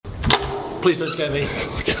Please don't scare me.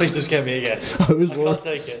 Please don't scare me again. I can't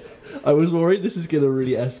take it. I was worried this is going to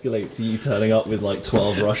really escalate to you turning up with like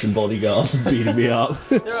 12 Russian bodyguards and beating me up.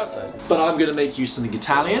 They're outside. But I'm going to make you something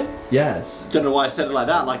Italian. Yes. Don't know why I said it like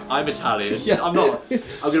that, like I'm Italian. Yeah. I'm not. I'm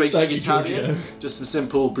going to make something Italian. Giorgio. Just some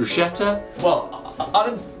simple bruschetta. Well,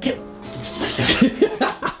 I'm...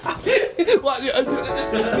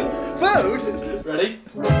 Food? Ready?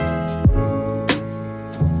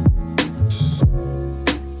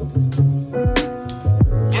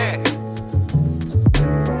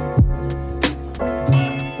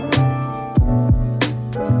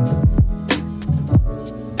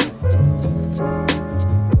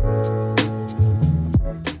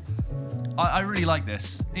 I really like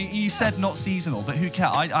this. You said not seasonal, but who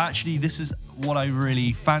cares? I actually, this is what I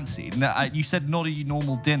really fancied. Now, you said not a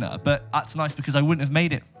normal dinner, but that's nice because I wouldn't have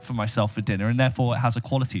made it for myself for dinner, and therefore it has a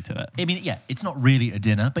quality to it. I mean, yeah, it's not really a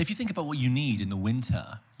dinner, but if you think about what you need in the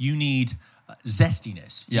winter, you need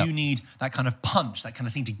zestiness. Yep. You need that kind of punch, that kind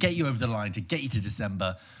of thing to get you over the line, to get you to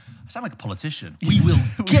December. I sound like a politician. We will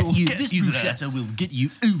get you, this bruschetta will get you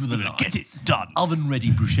over the line. Get it done. Oven-ready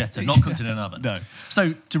bruschetta, not cooked in an oven. No.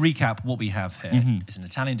 So to recap, what we have here is an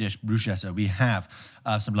Italian dish, bruschetta. We have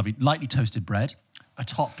some lovely, lightly toasted bread,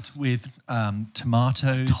 topped with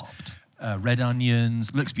tomatoes, red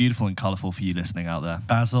onions. Looks beautiful and colourful for you listening out there.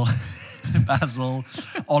 Basil,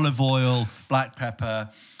 olive oil, black pepper,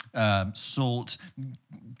 salt,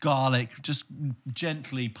 garlic, just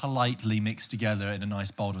gently, politely mixed together in a nice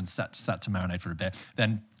bowl and set to marinate for a bit.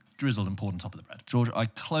 Then drizzled and poured on top of the bread. George, I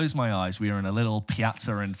close my eyes. We are in a little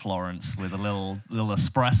piazza in Florence with a little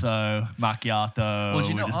espresso, macchiato. Well, do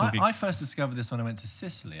you know, talking... I first discovered this when I went to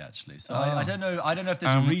Sicily, actually. So I don't know if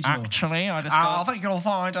there's a regional... Actually, I think you'll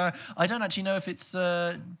find... I don't actually know if it's...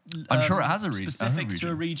 I'm sure it has a region. Specific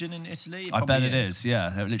to a region in Italy. I bet it is,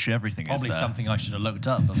 yeah. Literally everything Probably is there. something I should have looked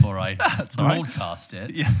up before I broadcast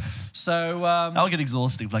it. Yeah. So... I'll get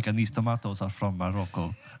exhaustive, like, and these tomatoes are from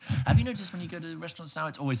Morocco. Have you noticed when you go to restaurants now,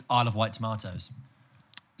 it's always Isle of Wight tomatoes?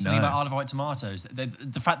 Something about Isle of Wight tomatoes.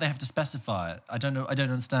 The fact they have to specify it, I don't know. I don't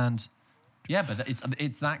understand. Yeah, but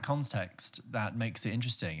it's that context that makes it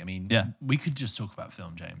interesting. I mean, we could just talk about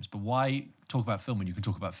film, James, but why talk about film when you can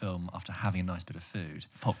talk about film after having a nice bit of food?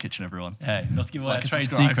 Pop Kitchen, everyone. Hey, not to give away Like and trade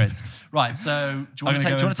subscribe. secrets. Right, so do you want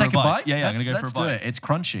to take a bite? Yeah, I'm going to go for a bite. Let's do it. It's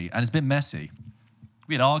crunchy and it's a bit messy.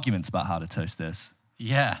 We had arguments about how to toast this.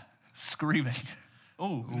 Yeah. Screaming.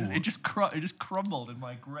 Oh, it just crumbled in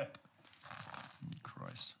my grip.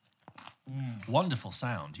 Christ. Wonderful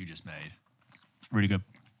sound you just made. Really good.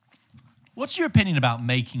 What's your opinion about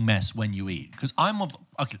making mess when you eat? Because I'm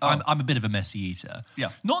a bit of a messy eater. Yeah.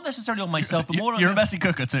 Not necessarily on myself, but more on... You're a messy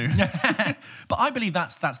cooker too. But I believe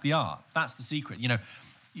that's the art. That's the secret. You know,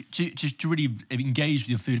 to really engage with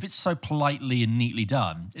your food, if it's so politely and neatly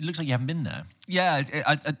done, it looks like you haven't been there. Yeah,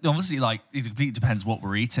 obviously, like, it completely depends what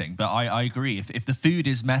we're eating, but I agree. If the food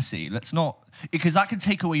is messy, let's not... Because that can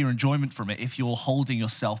take away your enjoyment from it if you're holding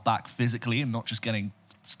yourself back physically and not just getting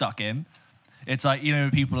stuck in. It's like, you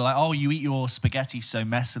know, people are like, oh, you eat your spaghetti so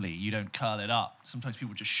messily, you don't curl it up. Sometimes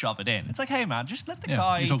people just shove it in. It's like, hey, man, just let the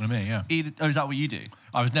guy... You're talking to me, yeah. Eat it. Oh, is that what you do?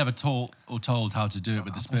 I was never taught or told how to do it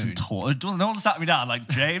with the spoon. No one sat me down like,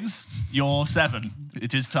 James, you're 7.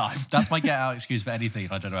 It is time. That's my get-out excuse for anything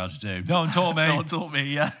I don't know how to do. No one taught me. No one taught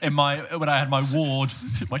me, yeah. When I had my ward.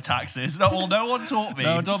 My taxes. No one taught me.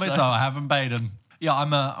 No one taught me, so I haven't paid them. Yeah,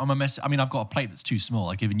 I'm a mess. I mean, I've got a plate that's too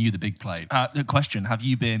small. I've given you the big plate. The question, have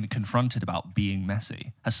you been confronted about being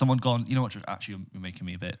messy? Has someone gone, you know what, actually, you're making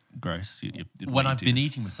me a bit gross. When I've been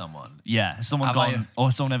eating with someone? Yeah. Has someone gone, or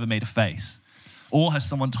has someone ever made a face? Or has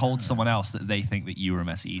someone told someone else that they think that you were a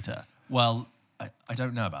messy eater? Well, I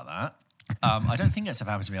don't know about that. I don't think that's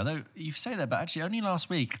ever happened to me, although you say that, but actually only last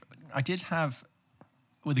week I did have,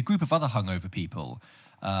 with a group of other hungover people,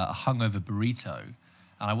 a hungover burrito.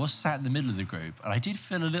 And I was sat in the middle of the group, and I did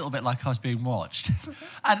feel a little bit like I was being watched.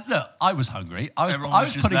 And look, I was hungry. I was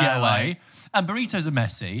putting it away. And burritos are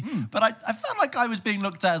messy. But I felt like I was being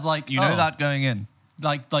looked at as like... You know that going in.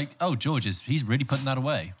 Like, oh, George, he's really putting that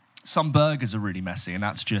away. Some burgers are really messy, and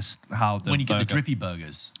that's just how the when you get the drippy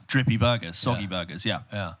burgers. Drippy burgers, soggy burgers, yeah.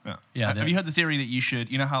 Yeah. Have you heard the theory that you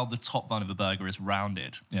should, you know how the top bun of a burger is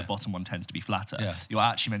rounded, the bottom one tends to be flatter? Yeah. You're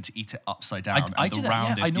actually meant to eat it upside down. I do that,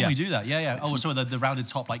 rounded, I normally do that, yeah. Oh, so the rounded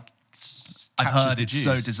top, like, I've heard it's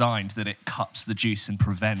so designed that it cups the juice and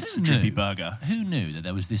prevents a drippy burger. Who knew that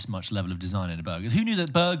there was this much level of design in a burger? Who knew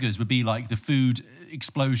that burgers would be like the food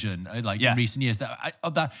explosion in recent years? That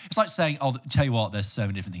it's like saying, oh, tell you what, there's so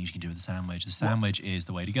many different things you can do with a sandwich. The sandwich is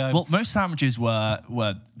the way to go. Well, most sandwiches were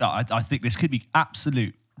I think this could be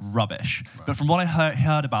absolute rubbish. But from what I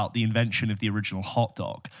heard about the invention of the original hot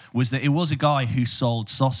dog was that it was a guy who sold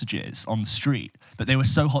sausages on the street, but they were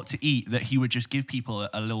so hot to eat that he would just give people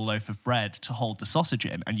a little loaf of bread to hold the sausage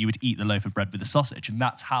in, and you would eat the loaf of bread with the sausage. And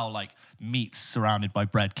that's how like meats surrounded by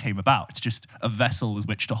bread came about. It's just a vessel with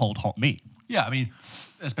which to hold hot meat. Yeah, I mean,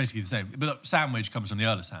 that's basically the same. But look, sandwich comes from the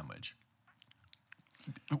other sandwich.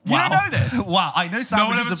 Wow. You don't know this? Wow, I know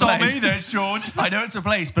sandwich is a told me place. this, George. I know it's a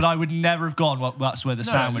place, but I would never have gone. Well, that's where the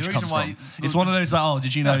sandwich the comes reason why- from. It's one of those like, oh,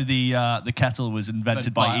 did you know the kettle was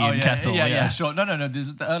invented by Ian Kettle? Yeah, sure. No.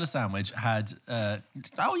 The Earl sandwich had.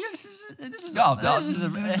 This is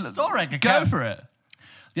historic. Go for it,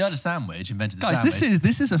 The Earl sandwich invented the guys. sandwich.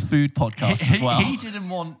 This is a food podcast as well. He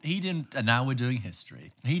didn't. And now we're doing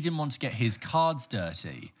history. He didn't want to get his cards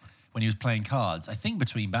dirty when he was playing cards. I think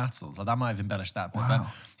between battles, that might have embellished that bit. Wow.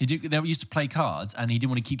 But they used to play cards, and he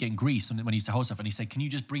didn't want to keep getting grease when he used to hold stuff. And he said, "Can you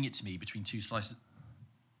just bring it to me between two slices?"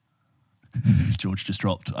 George just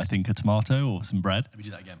dropped, I think, a tomato or some bread. Let me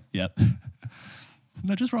do that again. Yep.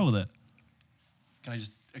 No, just roll with it. Can I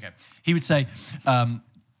just? Okay. He would say,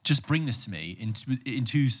 just bring this to me in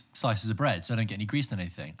two slices of bread so I don't get any grease on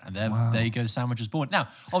anything. And there you go, the sandwich is born. Now,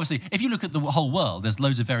 obviously, if you look at the whole world, there's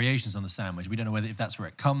loads of variations on the sandwich. We don't know if that's where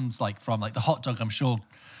it comes from. Like the hot dog, I'm sure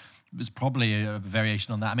was probably a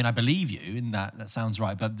variation on that. I mean, I believe you in that. That sounds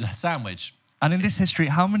right. But the sandwich... And in this history,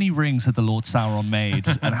 how many rings had the Lord Sauron made?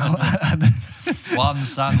 One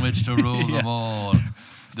sandwich to rule them all.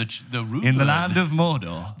 The root in the bird. land of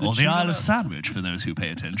Mordor, or the true Isle love. of Sandwich, for those who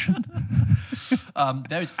pay attention.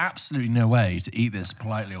 There is absolutely no way to eat this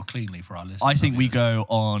politely or cleanly for our listeners. I think we go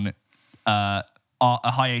on a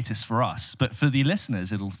hiatus for us, but for the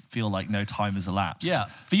listeners, it'll feel like no time has elapsed. Yeah,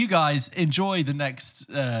 for you guys, enjoy the next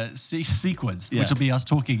sequence, Yeah. which will be us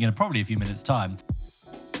talking in probably a few minutes' time.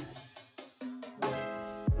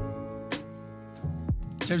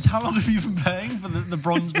 James, how long have you been playing for the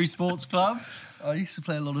Bronsbury Sports Club? I used to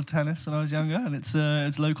play a lot of tennis when I was younger, and it's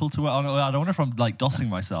local to where I don't wonder if I'm like dossing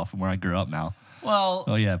myself from where I grew up now. Well,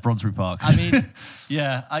 Oh yeah, Bronsbury Park. I mean,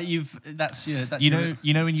 yeah, that's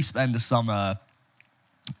you know when you spend a summer,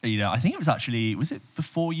 I think was it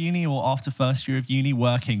before uni or after first year of uni,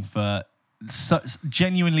 working for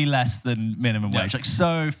genuinely less than minimum wage, like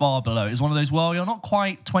so far below. It was one of those, well, you're not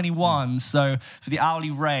quite 21, so for the hourly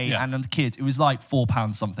rate and on kids, it was like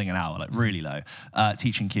 £4 something an hour, like really low.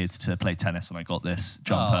 Teaching kids to play tennis, and I got this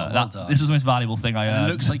jumper. well done. This was the most valuable thing I earned.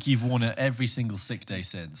 It looks like you've worn it every single sick day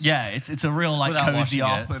since. Yeah, it's a real like Without cozy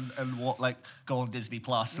washing up and what like go on Disney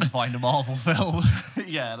Plus and find a Marvel film.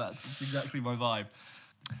 Yeah, that's exactly my vibe.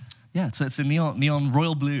 Yeah, so it's a neon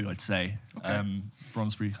royal blue, I'd say. Okay.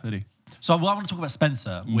 Bronsbury hoodie. So I want to talk about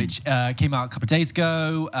Spencer, which came out a couple of days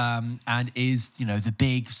ago, and is the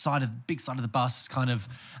big side of the bus kind of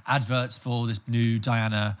adverts for this new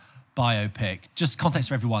Diana biopic. Just context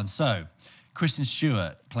for everyone. So Kristen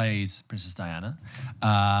Stewart plays Princess Diana,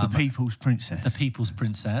 The People's Princess. the People's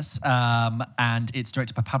Princess, and it's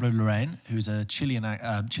directed by Pablo Larraín, who's a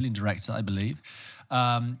Chilean director, I believe.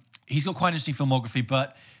 He's got quite an interesting filmography,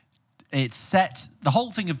 but it's set. The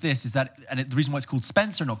whole thing of this is that, the reason why it's called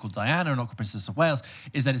Spencer, not called Diana, not called Princess of Wales,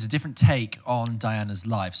 is that it's a different take on Diana's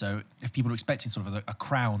life. So if people are expecting sort of a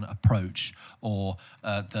Crown approach or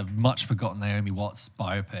the much forgotten Naomi Watts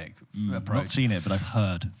biopic approach, Not seen it, but I've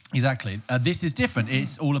heard. exactly. This is different.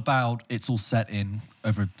 It's all set in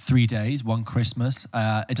over 3 days, one Christmas.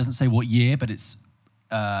 It doesn't say what year, but it's.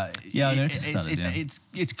 I noticed that, yeah.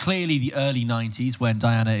 It's clearly the early 90s when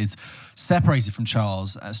Diana is separated from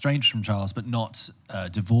Charles, estranged from Charles, but not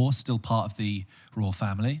divorced, still part of the royal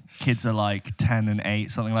family. Kids are like 10 and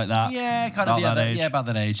 8, something like that. Yeah, kind of About that age. about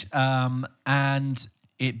that age. And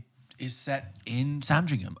it is set in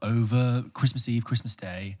Sandringham over Christmas Eve, Christmas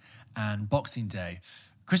Day, and Boxing Day.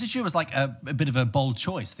 Kristen Stewart was like a bit of a bold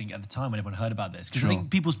choice, I think, at the time when everyone heard about this. Because I think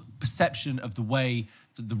people's perception of the way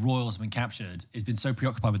that the royals have been captured has been so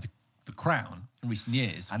preoccupied with the crown in recent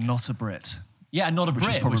years. And not a Brit. Yeah, and not a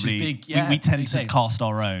Brit, which is big. Yeah, we tend big to thing. cast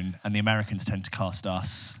our own, and the Americans tend to cast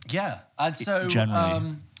us. Yeah, and so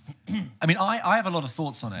Generally. I mean, I have a lot of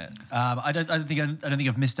thoughts on it. I don't think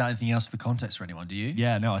I've missed out anything else for the context for anyone. Do you?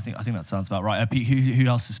 Yeah, no, I think that sounds about right. Pete, who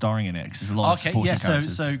else is starring in it? Because there's a lot of supporting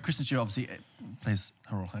characters. So Kristen Stewart obviously plays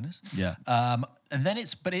Her Royal Highness. Yeah. And then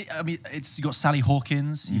you've got Sally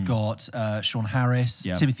Hawkins, you've got Sean Harris,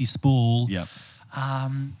 Yeah. Timothy Spall. Yeah.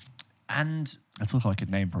 And That's all I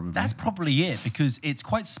could name, probably. that's probably it, because it's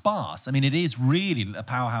quite sparse. I mean, it is really a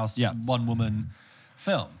powerhouse one-woman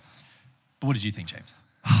film. But what did you think, James?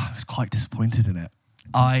 I was quite disappointed in it.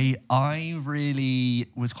 I really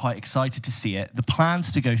was quite excited to see it. The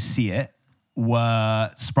plans to go see it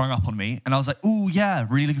were sprung up on me, and I was like, oh yeah,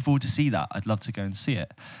 really looking forward to see that. I'd love to go and see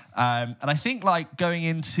it. And I think like going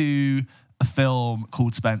into a film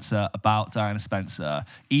called Spencer about Diana Spencer,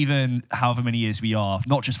 even however many years we are,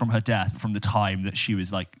 not just from her death, but from the time that she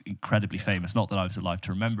was like incredibly famous, not that I was alive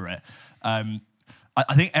to remember it.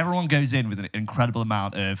 I think everyone goes in with an incredible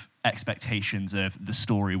amount of expectations of the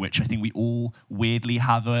story, which I think we all weirdly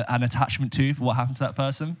have an attachment to for what happened to that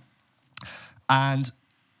person. And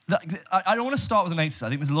I don't want to start with the negatives. I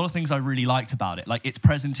think there's a lot of things I really liked about it. Like its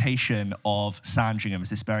presentation of Sandringham as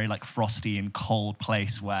this very like frosty and cold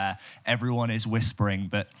place where everyone is whispering,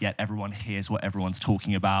 but yet everyone hears what everyone's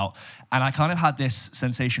talking about. And I kind of had this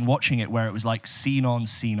sensation watching it where it was like scene on,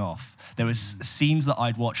 scene off. There was scenes that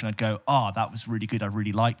I'd watch and I'd go, oh, that was really good. I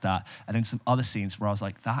really liked that. And then some other scenes where I was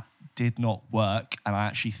like, that did not work. And I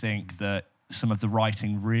actually think that some of the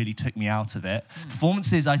writing really took me out of it.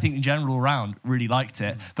 Performances, I think in general around, really liked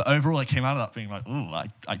it. But overall, I came out of that being like, oh,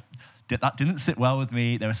 that didn't sit well with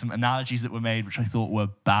me. There were some analogies that were made which I thought were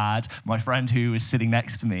bad. My friend who was sitting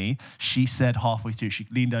next to me, she said halfway through, she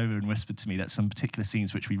leaned over and whispered to me that some particular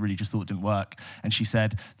scenes which we really just thought didn't work. And she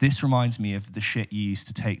said, this reminds me of the shit you used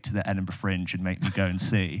to take to the Edinburgh Fringe and make me go and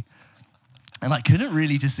see. And I couldn't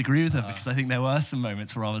really disagree with her because I think there were some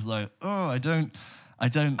moments where I was like, oh, I don't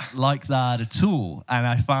like that at all. And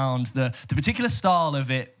I found the particular style of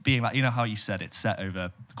it being like, you know how you said it's set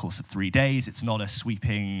over the course of 3 days. It's not a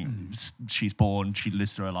sweeping, she's born, she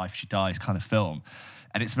lives through her life, she dies kind of film.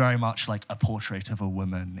 And it's very much like a portrait of a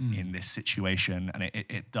woman in this situation. And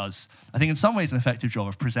it does, I think in some ways, an effective job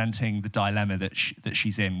of presenting the dilemma that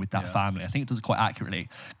she's in with that family. I think it does it quite accurately.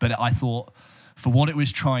 But I thought, for what it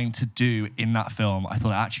was trying to do in that film, I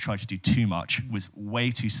thought it actually tried to do too much, was way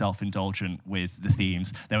too self-indulgent with the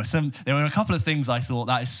themes. There were a couple of things I thought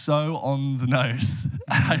that is so on the nose.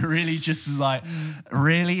 And I really just was like,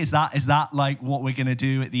 really? Is that like what we're gonna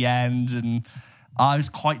do at the end? And I was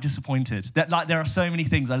quite disappointed. There are so many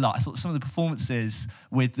things I love. I thought some of the performances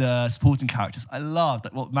with the supporting characters I loved.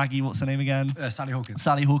 Like Maggie, what's her name again? Sally Hawkins.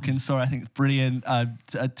 Sally Hawkins, sorry, I think it's brilliant.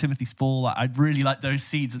 Timothy Spall, I'd really like those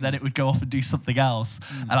scenes, and then it would go off and do something else,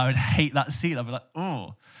 and I would hate that scene. I'd be like,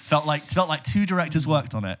 oh. Felt like two directors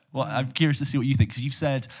worked on it. Well, I'm curious to see what you think, because you've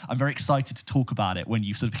said I'm very excited to talk about it when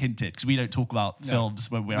you've sort of hinted, because we don't talk about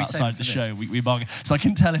films when we're outside the show. We bargain. So I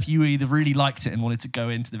couldn't tell if you either really liked it and wanted to go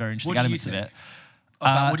into the very interesting elements of it.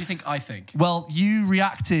 What do you think I think? Well, you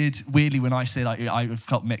reacted weirdly when I said I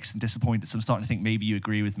felt mixed and disappointed, so I'm starting to think maybe you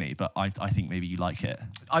agree with me, but I think maybe you like it.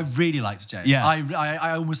 I really liked it, James. Yeah.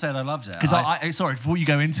 I almost said I loved it. Because sorry, before you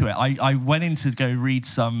go into it, I went in to go read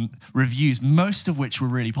some reviews, most of which were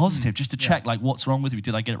really positive, just to check like what's wrong with me,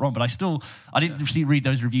 did I get it wrong? But I didn't read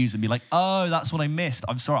those reviews and be like, oh, that's what I missed.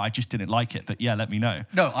 I'm sorry, I just didn't like it. But yeah, let me know.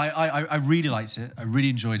 No, I really liked it. I really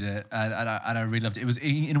enjoyed it, and I really loved it. It was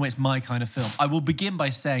in a way, it's my kind of film. I will begin by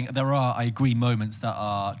saying there are, I agree, moments that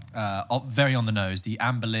are very on the nose. The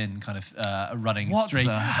Anne Boleyn kind of running what straight.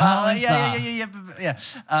 The hell is that? Yeah.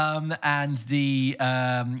 And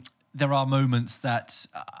there are moments that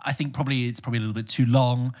I think it's probably a little bit too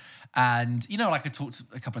long. And, you know, like I talked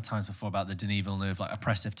a couple of times before about the Denis Villeneuve, like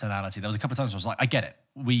oppressive tonality. There was a couple of times where I was like, I get it.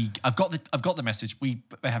 I've got the message. We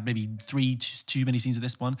have maybe too many scenes of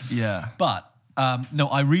this one. Yeah. But no,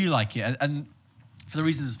 I really like it, and for the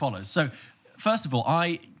reasons as follows. So, first of all,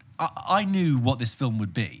 I knew what this film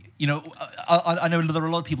would be. You know, I know there are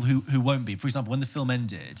a lot of people who won't be. For example, when the film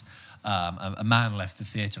ended, a man left the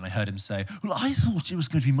theatre, and I heard him say, well, I thought it was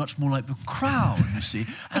going to be much more like The Crown, you see.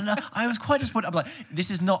 And I was quite disappointed. I'm like,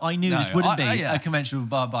 this is not, I knew this wouldn't be a conventional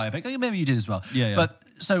biopic. Oh, maybe you did as well. Yeah. But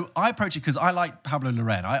so I approached it because I like Pablo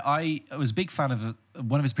Larraín. I was a big fan of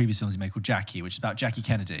one of his previous films he made called Jackie, which is about Jackie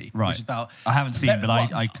Kennedy. Right. Which is about... I haven't seen it, but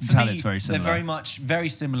I can tell it's very similar. They're very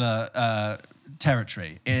similar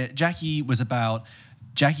territory. Jackie was about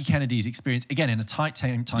Jackie Kennedy's experience, again, in a tight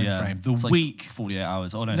time frame. The week... 48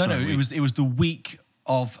 hours. Oh, no, it was the week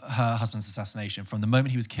of her husband's assassination, from the moment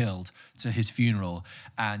he was killed to his funeral,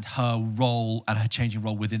 and her role and her changing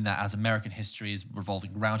role within that as American history is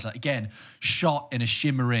revolving around her. Again, shot in a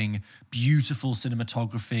shimmering, beautiful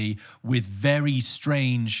cinematography with very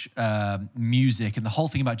strange music. And the whole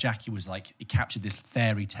thing about Jackie was like, it captured this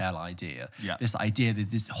fairy tale idea. Yeah. This idea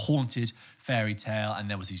that this haunted fairy tale, and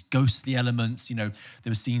there was these ghostly elements. You know, there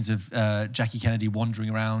were scenes of Jackie Kennedy wandering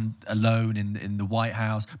around alone in the White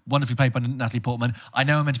House, wonderfully played by Natalie Portman. I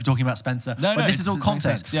know I'm meant to be talking about Spencer, but this is all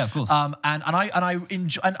context. Yeah, of course. And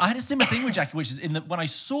I had a similar thing with Jackie, which is when I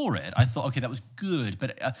saw it, I thought, okay, that was good,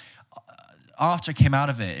 but after I came out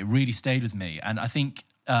of it, it really stayed with me, and I think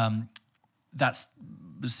that's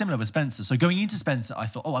similar with Spencer. So going into Spencer, I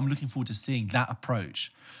thought, I'm looking forward to seeing that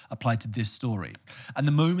approach applied to this story. And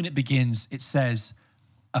the moment it begins, it says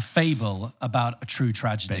a fable about a true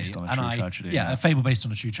tragedy. Based on a true tragedy. Yeah, a fable based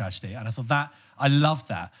on a true tragedy. And I thought that, I love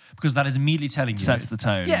that, because that is immediately telling you. Sets the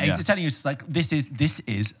tone. Yeah, it's telling you, it's like, this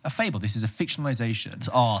is a fable. This is a fictionalization. It's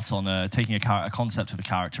art on taking a concept of a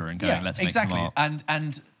character and going, let's make some art.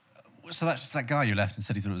 And so that's that guy you left and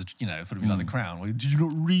said he thought it was, thought it'd be like The Crown. Well, did you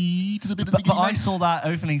not read the bit at the beginning? But I saw that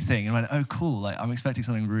opening thing and went, oh, cool. Like, I'm expecting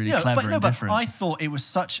something really clever and different. But I thought it was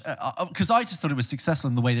such, because I just thought it was successful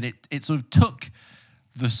in the way that it sort of took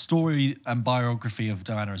the story and biography of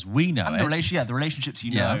Diana as we know and it. the relationships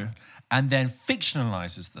you know. And then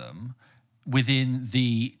fictionalizes them within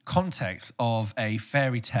the context of a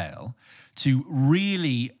fairy tale to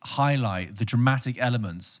really highlight the dramatic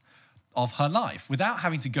elements of her life without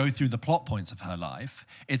having to go through the plot points of her life.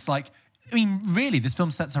 It's like, I mean, really, this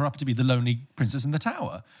film sets her up to be the lonely princess in the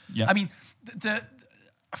tower. Yeah. I mean,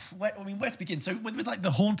 where to begin? So with like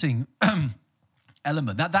the haunting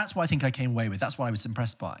element, that's what I think I came away with. That's what I was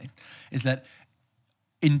impressed by, is that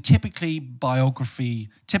in typical biography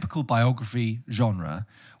genre,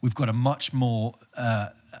 we've got a much more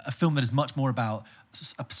a film that is much more about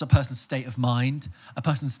a person's state of mind, a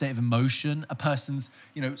person's state of emotion, a person's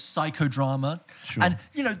psychodrama. Sure. And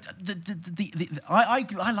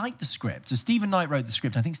I like the script. So Stephen Knight wrote the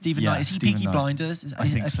script. I think Stephen Knight, is he Peaky Blinders? I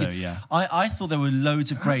think so. Yeah. I thought there were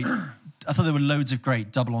loads of great. I thought there were loads of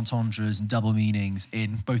great double entendres and double meanings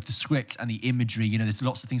in both the script and the imagery. There's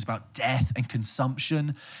lots of things about death and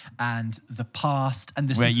consumption and the past and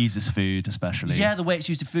where it uses food, especially. Yeah, the way it's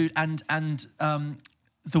used to food and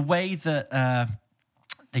the way that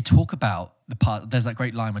they talk about the part. There's that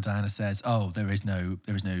great line where Diana says, "Oh, there is no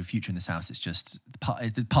future in this house. It's just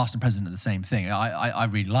the past and present are the same thing." I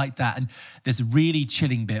really like that. And there's a really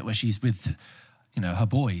chilling bit where she's with her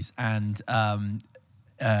boys and.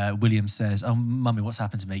 William says, "Oh, Mummy, what's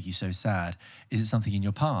happened to make you so sad? Is it something in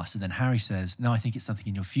your past?" And then Harry says, "No, I think it's something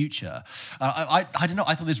in your future." I don't know.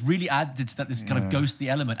 I thought this really added to that, this kind of ghostly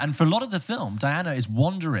element. And for a lot of the film, Diana is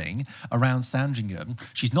wandering around Sandringham.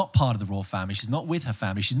 She's not part of the royal family. She's not with her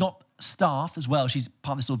family. She's not staff as well. She's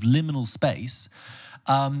part of this sort of liminal space.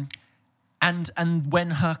 And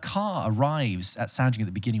when her car arrives at Sandringham at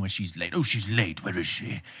the beginning, when she's late, where is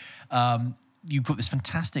she? You've got this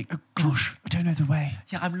fantastic, oh gosh, I don't know the way.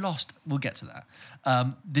 Yeah, I'm lost. We'll get to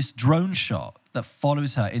that. This drone shot that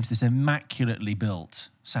follows her into this immaculately built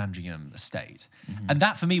Sandringham estate. Mm-hmm. And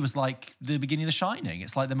that for me was like the beginning of The Shining.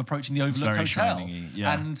 It's like them approaching the Overlook Hotel. Shining-y,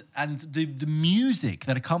 yeah. And the music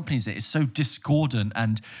that accompanies it is so discordant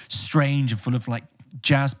and strange and full of like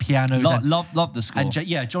jazz pianos. Love the score.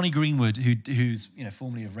 And Johnny Greenwood, who's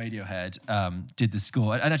formerly of Radiohead, did the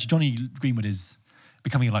score. And actually Johnny Greenwood is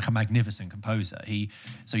becoming like a magnificent composer. He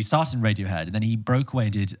started in Radiohead and then he broke away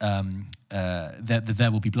and did the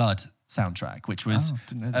There Will Be Blood soundtrack, which was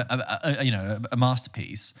a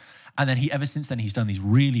masterpiece. And then ever since then he's done these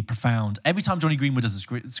really profound. Every time Johnny Greenwood does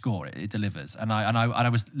a score, it delivers. And I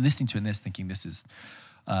was listening to this thinking this is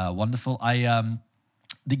wonderful.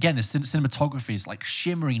 Again, the cinematography is like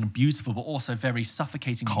shimmering and beautiful, but also very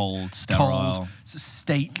suffocating. Cold, sterile.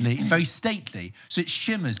 Stately, very stately. So it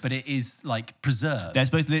shimmers, but it is like preserved.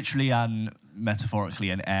 There's both literally and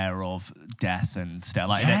metaphorically an air of death and sterile.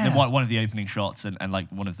 Like one of the opening shots and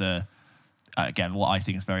like one of the, again, what I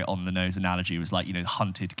think is very on the nose analogy was like,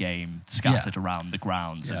 hunted game scattered around the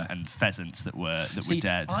grounds and pheasants that were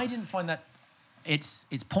dead. I didn't find that. It's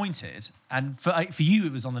pointed, and for you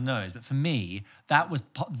it was on the nose, but for me that was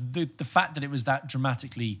the fact that it was that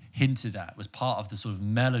dramatically hinted at was part of the sort of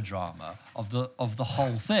melodrama of the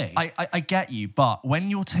whole thing. I get you, but when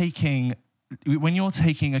you're taking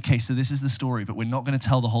okay, so this is the story, but we're not going to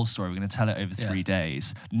tell the whole story. We're going to tell it over 3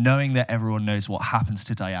 days, knowing that everyone knows what happens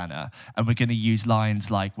to Diana, and we're going to use lines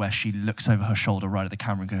like where she looks over her shoulder right at the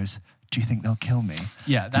camera and goes, "Do you think they'll kill me?"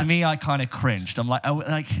 Yeah, to me, I kind of cringed. I'm like,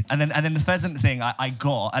 and then the pheasant thing, I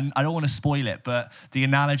got, and I don't want to spoil it, but the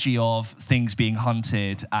analogy of things being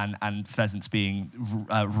hunted and pheasants being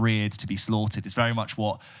reared to be slaughtered is very much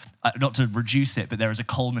what, not to reduce it, but there is a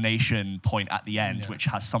culmination point at the end which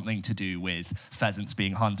has something to do with pheasants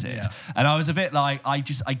being hunted. Yeah. And I was a bit like, I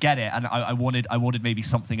get it, and I wanted maybe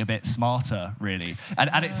something a bit smarter, really.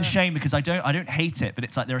 And it's a shame because I don't hate it, but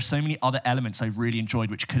it's like there are so many other elements I really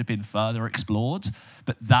enjoyed which could have been further explored,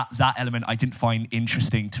 but that element I didn't find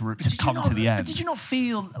interesting to come to the end. But did you not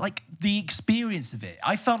feel like the experience of it?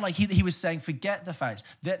 I felt like he was saying, forget the facts,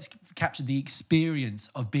 let's capture the experience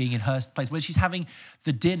of being in her place, where she's having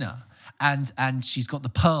the dinner and she's got the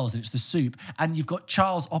pearls and it's the soup, and you've got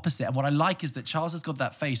Charles opposite. And what I like is that Charles has got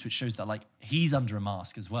that face which shows that like he's under a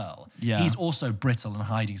mask as well. Yeah. He's also brittle and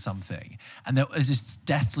hiding something, and there is this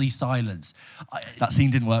deathly silence. That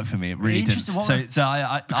scene didn't work for me. It really didn't. Interesting. So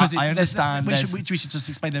I understand. We should just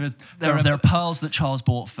explain There are pearls that Charles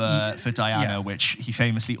bought for Diana, Yeah. which he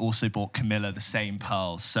famously also bought Camilla the same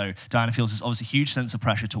pearls. So Diana feels this obviously huge sense of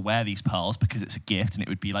pressure to wear these pearls because it's a gift, and it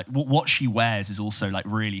would be like what she wears is also like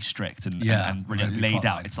really strict and really really laid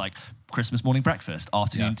out. plotline. It's like Christmas morning breakfast,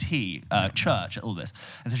 afternoon tea, church, all this.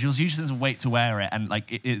 And so she feels huge sense of weight to wear it. And like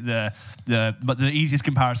but the easiest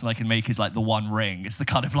comparison I can make is like the One Ring. It's the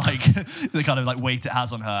kind of like weight it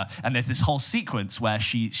has on her. And there's this whole sequence where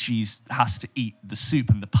she's has to eat the soup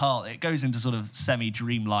and the pearl. It goes into sort of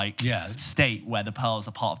semi-dreamlike state where the pearls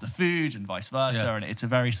are part of the food and vice versa. Yeah. And it's a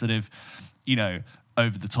very sort of,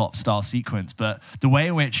 over the top style sequence, but the way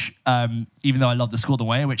in which, even though I love the score, the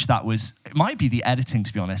way in which that was, it might be the editing,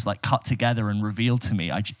 to be honest, like cut together and revealed to me.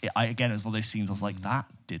 I again, it was one of those scenes I was like, that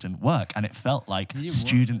didn't work, and it felt like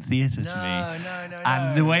student theatre to me.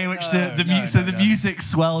 And the way in which the music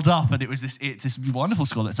swelled up, and it's this wonderful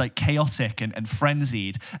score that's like chaotic and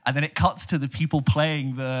frenzied, and then it cuts to the people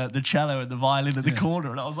playing the cello and the violin in the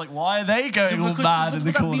corner, and I was like, why are they going all mad in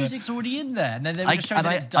the corner? That music's already in there, and then they were just showing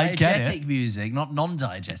that it's I get diegetic music, not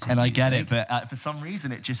non-diegetic. And I get music. it, but for some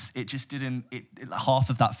reason, it just didn't. Half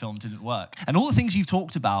of that film didn't work, and all the things you've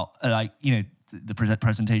talked about, the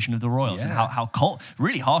presentation of the royals and how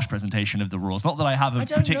really harsh presentation of the royals. Not that I have a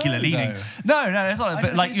particular leaning. No, it's not.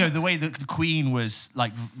 But like the way that the Queen was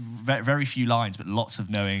like very few lines, but lots of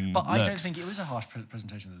knowing. But looks. I don't think it was a harsh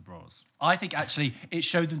presentation of the royals. I think actually it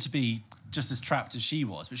showed them to be just as trapped as she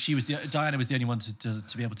was, but Diana was the only one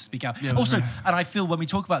to be able to speak out. Yeah, also, and I feel when we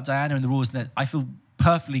talk about Diana and the royals, that I feel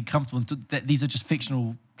perfectly comfortable that these are just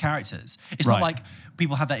fictional characters. It's not like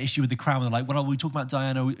people have that issue with The Crown. They're like, well, are we talking about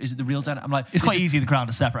Diana? Is it the real Diana? I'm like, it's quite easy in The Crown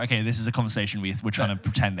to separate. Okay, this is a conversation we're trying to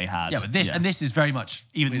pretend they had. Yeah, but this is very much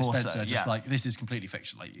even more Spencer, so. Just like this is completely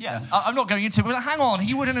fiction. Like, I'm not going into it. But hang on,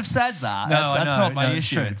 he wouldn't have said that. That's not my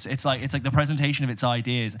issue. It's like the presentation of its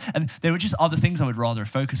ideas, and there were just other things I would rather have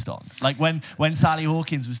focused on. Like when Sally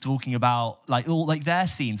Hawkins was talking about like all like their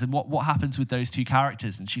scenes and what happens with those two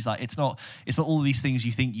characters, and she's like, it's not all these things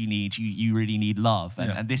you think you need. You really need love,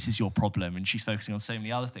 and this is your problem. And she's focusing on so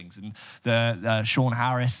many other things, and the Sean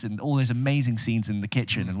Harris and all those amazing scenes in the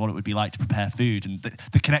kitchen and what it would be like to prepare food, and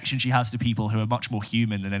the connection she has to people who are much more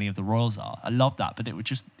human than any of the royals are. I love that, but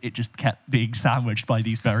it just kept being sandwiched by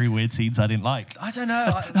these very weird scenes I didn't like. I don't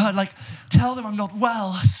know. Like, tell them I'm not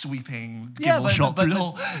well. Sweeping gimbal shot through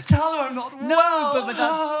little. Tell them I'm not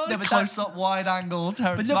well. But close up, wide angle.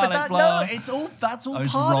 Terrence Malick blur. That's all I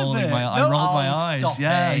was part of rolling it. I rolled my eyes.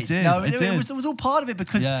 Yeah, it did. No, it did. It was all part of it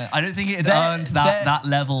because I don't think it had earned that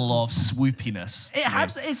level of swoopiness. It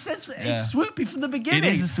has. It says it's swoopy from the beginning.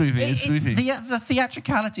 It is swoopy. It's swoopy. The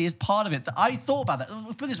theatricality is part of it. I thought about that.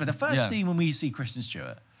 Put it this way: the first scene when we see Kristen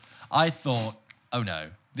Stewart, I thought, oh no,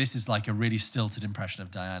 this is like a really stilted impression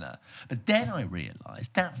of Diana. But then I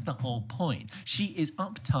realised that's the whole point. She is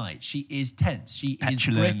uptight. She is tense. She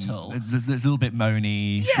Petulant, is brittle. A little bit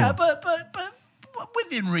moany. Yeah, sure. but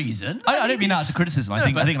within reason. I don't mean that as a criticism. I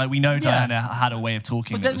think like we know Diana had a way of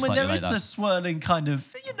talking. But then that was when there like is that. the swirling kind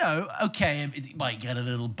of, it might get a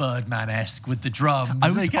little Birdman-esque with the drums.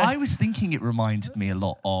 I was thinking it reminded me a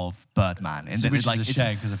lot of Birdman. Which is a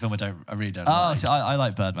shame because a film I really don't like. So I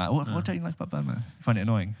like Birdman. What don't you like about Birdman? You find it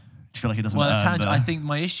annoying? Do you feel like it doesn't I think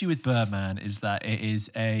my issue with Birdman is that it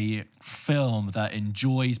is a film that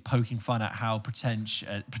enjoys poking fun at how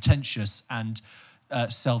pretentious and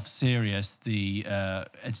self-serious the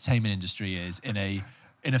entertainment industry is in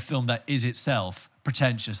a film that is itself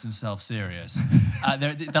pretentious and self-serious.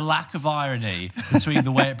 The lack of irony between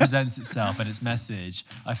the way it presents itself and its message,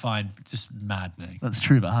 I find just maddening. That's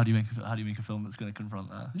true, but how do you make a film that's going to confront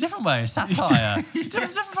that? Different way, satire,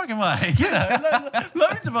 different fucking way.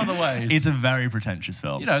 Loads of other ways. It's a very pretentious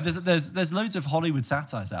film. There's loads of Hollywood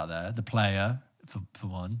satires out there. The Player, for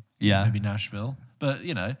one. Yeah. Maybe Nashville. But,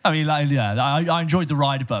 I mean, I enjoyed the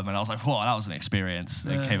ride of Birdman. I was like, whoa, that was an experience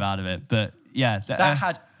that came out of it. But, yeah.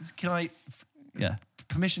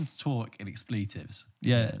 Permission to talk in expletives.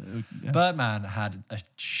 Yeah. Birdman had a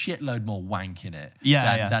shitload more wank in it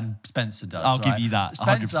than Spencer does. I'll give you that, 100%.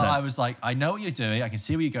 Spencer, I was like, I know what you're doing. I can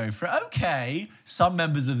see where you're going for it. Okay. Some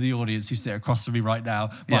members of the audience who sit across from me right now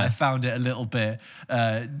might have found it a little bit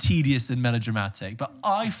tedious and melodramatic. But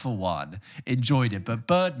I, for one, enjoyed it. But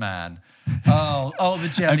Birdman,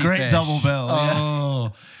 the jellyfish. A great double bill.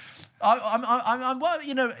 Oh. Well,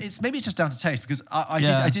 you know, maybe it's just down to taste because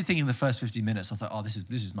I did think in the first 15 minutes I was like, oh, this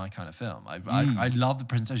is my kind of film. I love the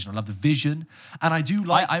presentation, I love the vision, and I do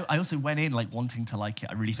like. I also went in like wanting to like it.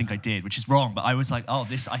 I really think I did, which is wrong. But I was like, oh,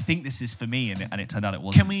 I think this is for me, and it turned out it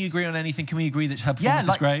wasn't. Can we agree on anything? Can we agree that her performance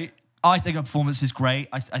is great? I think her performance is great.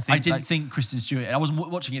 I didn't think Kristen Stewart. I was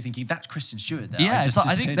watching it thinking that's Kristen Stewart. There. Yeah,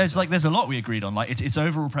 I think there's a lot we agreed on. Like its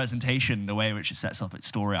overall presentation, the way in which it sets up its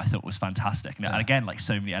story, I thought was fantastic. And again, like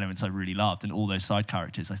so many elements I really loved, and all those side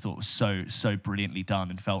characters I thought was so brilliantly done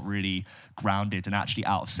and felt really grounded and actually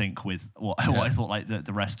out of sync with what I thought like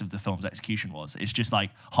the rest of the film's execution was. It's just like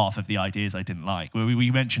half of the ideas I didn't like. We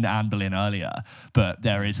mentioned Anne Boleyn earlier, but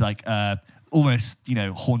there is like almost, you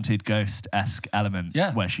know, haunted ghost-esque element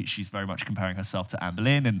where she's very much comparing herself to Anne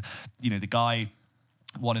Boleyn. And, you know, the guy,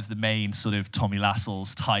 one of the main sort of Tommy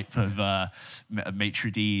Lascelles type of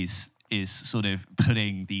maitre d's is sort of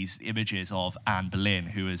putting these images of Anne Boleyn,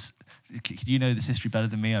 who is, you know this history better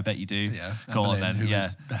than me? I bet you do. Yeah. Go on then. Who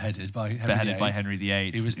was beheaded by Henry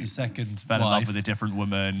VIII. He was the second fell in love with a different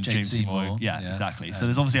woman, Jane Seymour. Yeah, exactly. So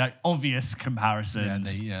there's obviously like obvious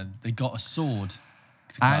comparisons. They got a sword.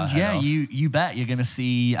 And you bet you're going to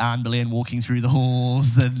see Anne Boleyn walking through the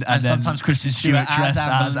halls, and sometimes Kristen Stewart dressed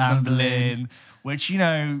as Anne Boleyn, which, you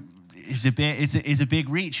know, is a big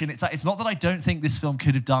reach. And it's not that I don't think this film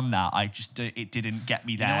could have done that. It didn't get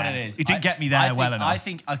me there. You know what it is? It didn't get me there well enough. I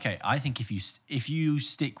think if you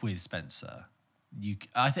stick with Spencer,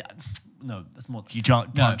 that's more. You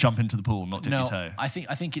jump into the pool, not dip your toe. I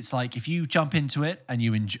think it's like if you jump into it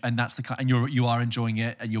and that's the and you are enjoying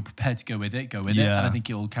it and you're prepared to go with it, and I think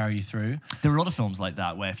it will carry you through. There are a lot of films like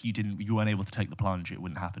that where if you weren't able to take the plunge, it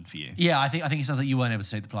wouldn't happen for you. Yeah, I think it sounds like you weren't able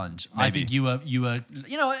to take the plunge. Maybe. I think you were. You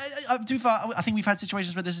know, to be fair, I think we've had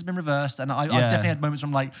situations where this has been reversed, and I've definitely had moments where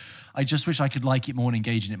I'm like, I just wish I could like it more and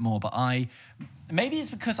engage in it more, but maybe it's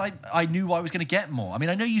because I knew I was going to get more. I mean,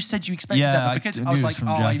 I know you said you expected that, but because I was like,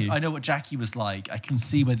 I know what Jackie was like. I can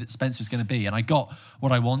see where Spencer was going to be, and I got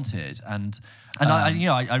what I wanted. I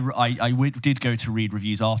did go to read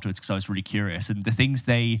reviews afterwards because I was really curious, and the things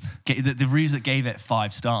the reviews that gave it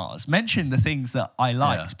 5 stars mentioned the things that I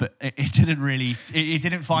liked, but it didn't really. It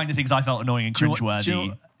didn't find the things I felt annoying and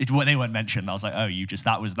cringeworthy. They weren't mentioned. I was like, oh,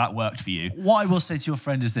 that worked for you. What I will say to your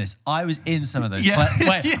friend is this: I was in some of those.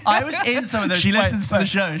 I was in some of those. She listens to the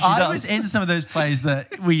show. I was in some of those plays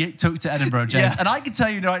that we took to Edinburgh, James, and I can tell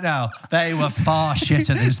you right now, they were far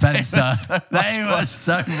shitter than Spencer. They were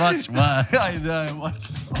so much worse. I know.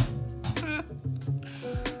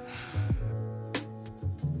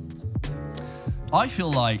 I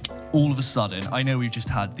feel like all of a sudden, I know we've just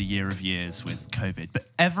had the year of years with COVID, but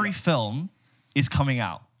every film is coming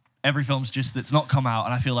out. Every film's just that's not come out,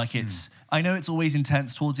 and I feel like I know it's always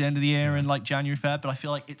intense towards the end of the year and like January, Feb, but I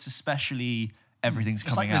feel like it's especially everything's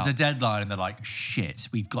coming out. It's like there's a deadline, and they're like, shit,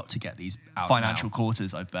 we've got to get these out Financial now.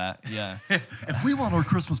 quarters, I bet. Yeah. If we want our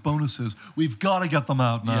Christmas bonuses, we've got to get them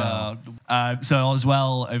out now. Yeah. So as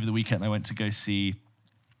well, over the weekend, I went to go see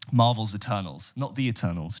Marvel's Eternals. Not the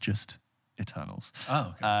Eternals, just Eternals.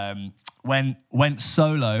 Oh, okay. Went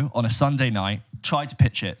solo on a Sunday night, tried to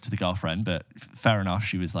pitch it to the girlfriend, but fair enough,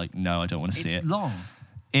 she was like, no, I don't want to see it. It's long.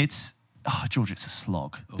 George, it's a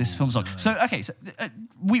slog. This film's long. So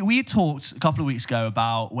we had talked a couple of weeks ago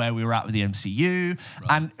about where we were at with the MCU,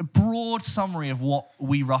 and a broad summary of what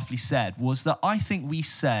we roughly said was that I think we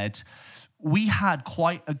said we had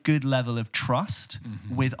quite a good level of trust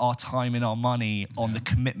with our time and our money on the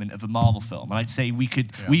commitment of a Marvel film. And I'd say we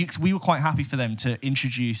were quite happy for them to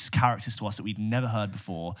introduce characters to us that we'd never heard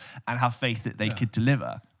before and have faith that they could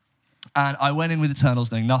deliver. And I went in with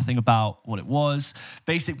Eternals knowing nothing about what it was.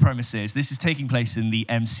 Basic premise is this is taking place in the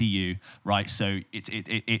MCU, right? So it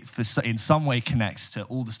in some way connects to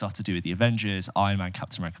all the stuff to do with the Avengers, Iron Man,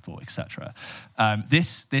 Captain America, Thor, etc.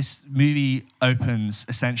 This movie opens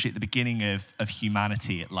essentially at the beginning of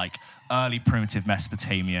humanity, at like early primitive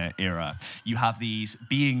Mesopotamia era. You have these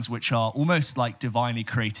beings which are almost like divinely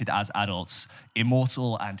created as adults,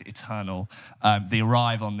 immortal and eternal. They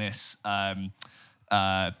arrive on this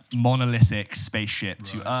monolithic spaceship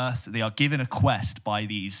to Earth. They are given a quest by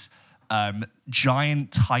these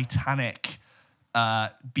giant titanic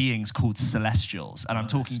beings called Celestials, and I'm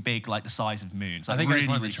talking big, like the size of moons. Like I think really, that's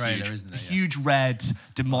one of the really trailer, huge, isn't it? A huge red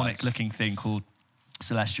demonic-looking thing called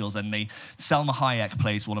Celestials, and Selma Hayek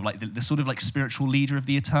plays one of like the sort of like spiritual leader of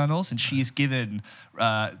the Eternals, and she is given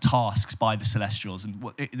tasks by the Celestials. And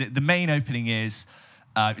the main opening is.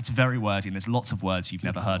 It's very wordy, and there's lots of words you've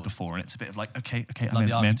never heard before, and it's a bit of like, okay, like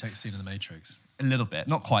the architect scene in The Matrix. A little bit,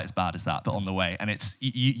 not quite as bad as that, but on the way. And it's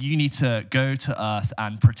you need to go to Earth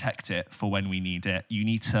and protect it for when we need it. You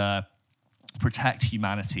need to protect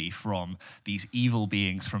humanity from these evil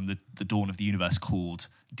beings from the dawn of the universe called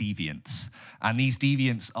deviants. And these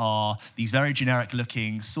deviants are these very generic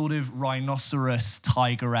looking sort of rhinoceros,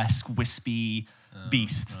 tiger-esque, wispy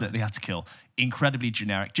beasts that they have to kill. Incredibly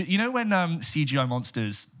generic. You know when CGI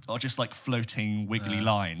monsters are just like floating wiggly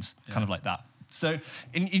lines, kind of like that. So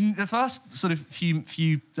in the first sort of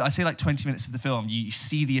few, I'd say like 20 minutes of the film, you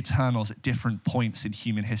see the Eternals at different points in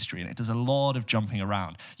human history, and it does a lot of jumping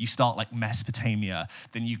around. You start like Mesopotamia,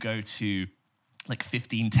 then you go to like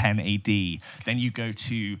 1510 AD, then you go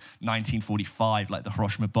to 1945, like the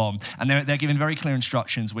Hiroshima bomb, and they're given very clear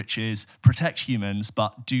instructions, which is protect humans,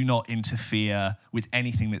 but do not interfere with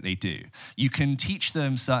anything that they do. You can teach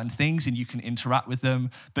them certain things and you can interact with them,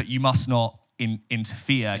 but you must not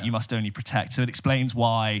interfere, you must only protect. So it explains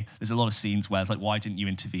why there's a lot of scenes where it's like, why didn't you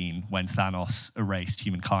intervene when Thanos erased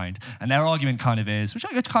humankind? And their argument kind of is, which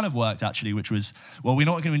I kind of worked actually, which was, well, we're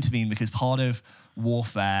not going to intervene because part of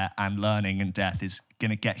warfare and learning and death is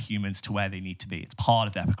going to get humans to where they need to be. It's part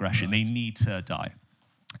of their progression. Right. They need to die.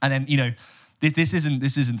 And then, you know, this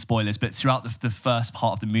isn't spoilers, but throughout the first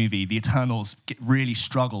part of the movie, the Eternals really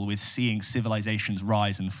struggle with seeing civilizations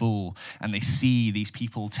rise and fall, and they see these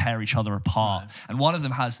people tear each other apart. Right. And one of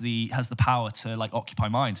them has the power to like occupy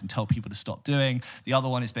minds and tell people to stop doing. The other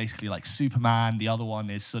one is basically like Superman. The other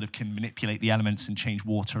one is sort of can manipulate the elements and change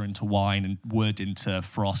water into wine and wood into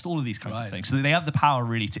frost. All of these kinds of things. So they have the power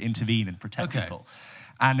really to intervene and protect people.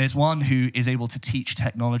 And there's one who is able to teach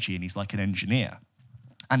technology, and he's like an engineer.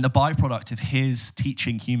 And the byproduct of his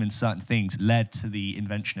teaching humans certain things led to the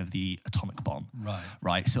invention of the atomic bomb.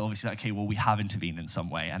 Right. So obviously, okay, well, we have intervened in some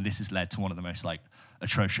way, and this has led to one of the most like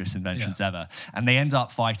atrocious inventions ever. And they end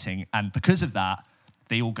up fighting, and because of that,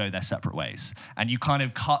 they all go their separate ways. And you kind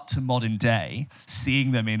of cut to modern day,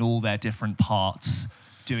 seeing them in all their different parts,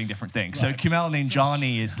 doing different things. Right. So Kumail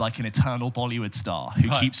Nanjiani is like an eternal Bollywood star who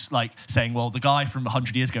keeps like saying, well, the guy from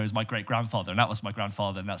 100 years ago is my great-grandfather, and that was my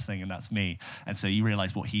grandfather, and that's thing, and that's me. And so you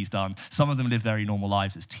realize what he's done. Some of them live very normal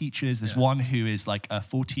lives as teachers. There's one who is like a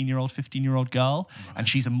 14-year-old, 15-year-old girl, and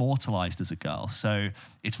she's immortalized as a girl. So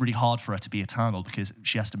it's really hard for her to be eternal because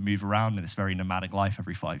she has to move around in this very nomadic life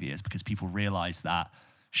every 5 years because people realize that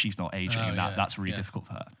she's not aging, and that's really difficult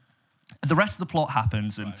for her. The rest of the plot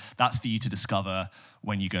happens, and that's for you to discover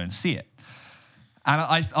when you go and see it. And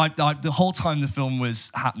I the whole time the film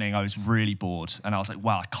was happening, I was really bored. And I was like,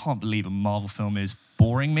 wow, I can't believe a Marvel film is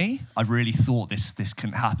boring me. I really thought this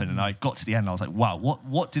couldn't happen. And I got to the end, and I was like, wow,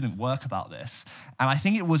 what didn't work about this? And I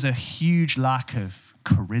think it was a huge lack of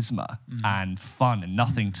charisma and fun and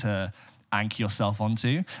nothing to anchor yourself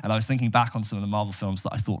onto. And I was thinking back on some of the Marvel films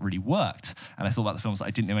that I thought really worked. And I thought about the films that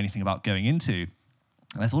I didn't know anything about going into.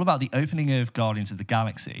 And I thought about the opening of Guardians of the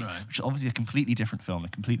Galaxy, which is obviously a completely different film, a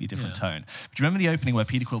completely different tone. But do you remember the opening where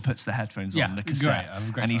Peter Quill puts the headphones on the cassette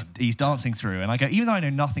and he's dancing through? And I go, even though I know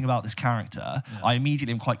nothing about this character, I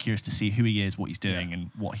immediately am quite curious to see who he is, what he's doing,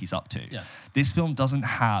 and what he's up to. This film doesn't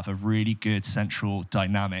have a really good central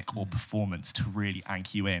dynamic or performance to really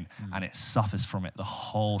anchor you in, and it suffers from it the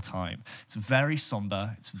whole time. It's very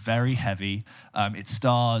somber, it's very heavy. It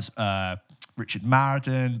stars Richard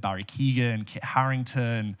Marridan, Barry Keoghan, Kit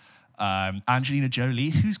Harington, Angelina Jolie,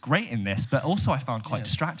 who's great in this, but also I found quite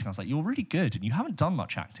distracting. I was like, you're really good and you haven't done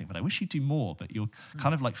much acting, but I wish you'd do more, but you're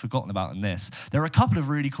kind of like forgotten about in this. There are a couple of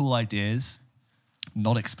really cool ideas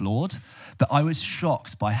not explored, but I was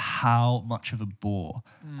shocked by how much of a bore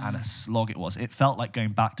and a slog it was. It felt like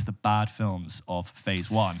going back to the bad films of Phase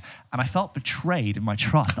 1, and I felt betrayed in my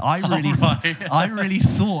trust. I really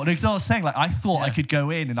thought, because I was saying, like, I thought I could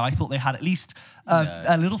go in, and I thought they had at least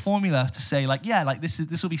a little formula to say, like,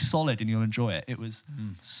 this will be solid and you'll enjoy it. It was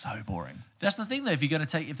so boring. That's the thing, though.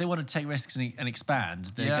 If they want to take risks and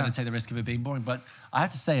expand, they're going to take the risk of it being boring. But I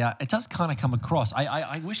have to say, it does kind of come across.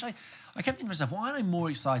 I kept thinking to myself, why am I more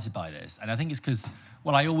excited by this? And I think it's because,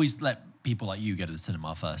 well, I always let people like you go to the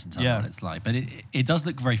cinema first and tell me what it's like. But it does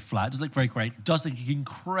look very flat. It does look very great. It does look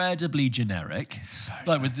incredibly generic,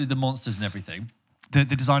 like with the monsters and everything. The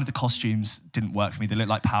design of the costumes didn't work for me. They look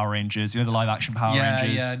like Power Rangers, you know, the live-action Power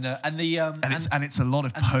Rangers. Yeah, no. And it's a lot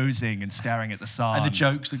of posing and staring at the sun. And the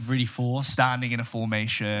jokes look really forced. Standing in a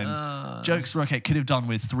formation. Jokes were okay. Could have done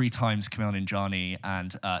with 3 times Kumail Nanjiani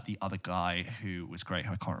and the other guy who was great,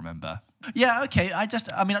 who I can't remember. Yeah, okay.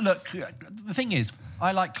 I mean, look. The thing is,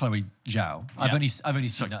 I like Chloe Zhao. I've only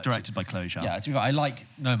seen her Directed by Chloe Zhao. Yeah, to be fair, I like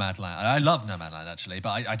Nomadland. I love Nomadland actually, but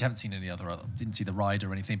I haven't seen any other. Didn't see The Ride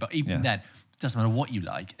or anything. But even then, it doesn't matter what you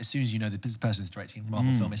like. As soon as you know that this person's directing a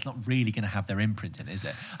Marvel film, it's not really going to have their imprint in, is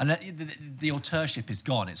it? And the auteurship is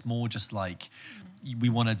gone. It's more just like we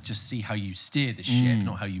want to just see how you steer the ship,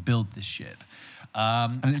 not how you build this ship.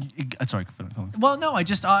 Sorry, Philip. Go on. Well, no, I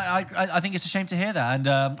think it's a shame to hear that, and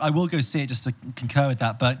I will go see it just to concur with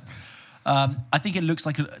that. But I think it looks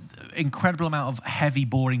like an incredible amount of heavy,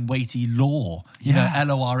 boring, weighty lore. You know,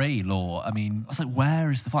 LORE lore. I mean, I was like,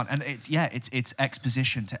 where is the fun? And it's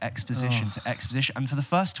exposition to exposition to exposition. And for the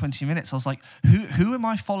first 20 minutes, I was like, who am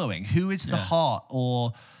I following? Who is the heart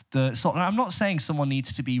or the sort? I'm not saying someone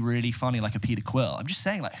needs to be really funny like a Peter Quill. I'm just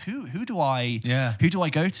saying like who do I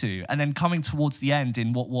go to? And then coming towards the end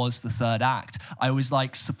in what was the third act, I was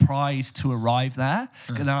like surprised to arrive there.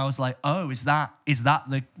 And then I was like, oh, is that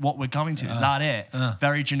what we're coming to? Is that it?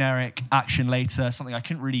 Very generic action later, something I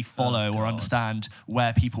couldn't really follow or understand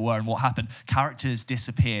where people were and what happened. Characters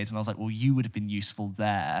disappeared, and I was like, well, you would have been useful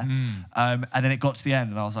there. And then it got to the end,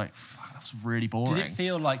 and I was like, really boring. Did it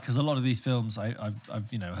feel like, because a lot of these films I've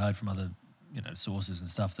heard from other sources and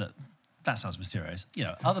stuff that sounds mysterious.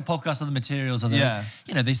 Other podcasts, other materials,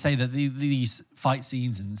 they say that these fight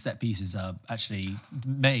scenes and set pieces are actually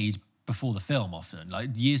made before the film often, like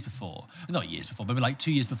years before. Not years before, but like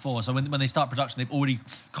 2 years before. So when they start production, they've already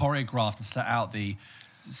choreographed and set out they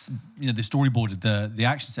storyboarded the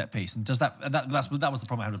action set piece. And that was the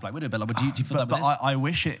problem I had with Black Widow. But like, do you feel that? But I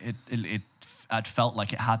wish it I'd felt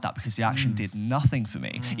like it had that because the action did nothing for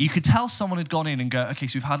me. You could tell someone had gone in and go, okay,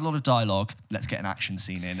 so we've had a lot of dialogue, let's get an action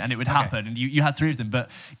scene in. And it would happen. And you had 3 of them. But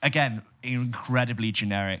again, incredibly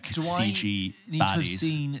generic CG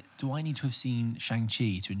baddies. Do I need to have seen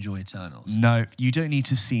Shang-Chi to enjoy Eternals? No, you don't need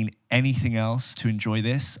to have seen anything else to enjoy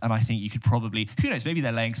this. And I think you could probably, who knows, maybe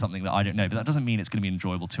they're laying something that I don't know, but that doesn't mean it's going to be an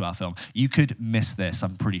enjoyable 2-hour film. You could miss this,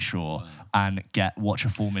 I'm pretty sure, and watch a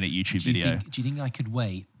 4-minute YouTube video. Do you think I could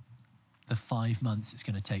wait the 5 months it's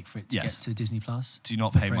going to take for it to get to Disney Plus? Do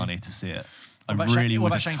not pay money to see it. I What really would.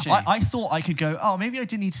 about Shang-Chi? I thought I could go, oh, maybe I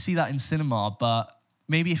didn't need to see that in cinema, but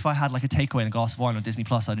maybe if I had like a takeaway and a glass of wine on Disney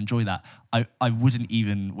Plus, I'd enjoy that. I wouldn't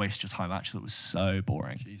even waste your time. Actually, it was so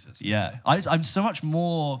boring. Jesus. Yeah. I'm so much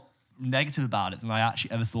more negative about it than I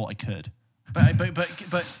actually ever thought I could.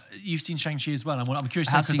 But you've seen Shang-Chi as well. I'm curious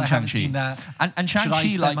because I haven't seen that. And Shang-Chi,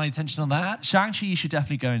 should I spend my attention on that? Shang-Chi you should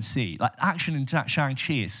definitely go and see. Like action in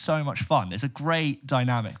Shang-Chi is so much fun. There's a great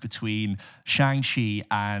dynamic between Shang-Chi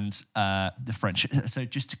and the French. So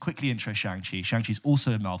just to quickly intro Shang-Chi. Shang-Chi is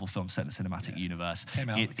also a Marvel film set in the cinematic universe. Came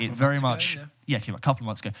out It very much came out a couple of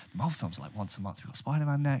months ago. Marvel films are like once a month. We've got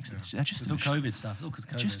Spider-Man next. They're just it's all COVID stuff. It's all because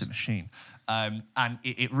of COVID. Just a machine. And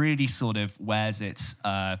it really sort of wears its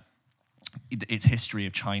history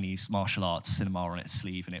of Chinese martial arts cinema on its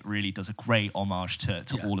sleeve, and it really does a great homage to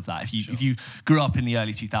all of that. If you grew up in the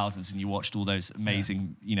early 2000s and you watched all those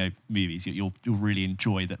amazing movies, you'll really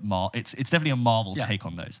enjoy that. It's definitely a Marvel take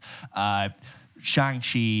on those.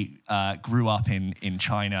 Shang-Chi grew up in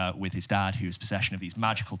China with his dad, who was possession of these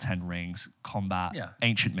magical 10 rings, combat,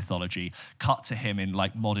 ancient mythology. Cut to him in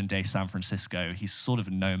like modern day San Francisco. He's sort of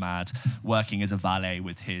a nomad working as a valet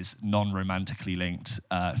with his non-romantically linked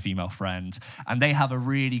female friend. And they have a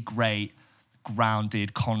really great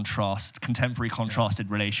grounded contemporary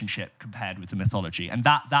contrasted relationship compared with the mythology, and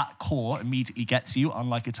that core immediately gets you,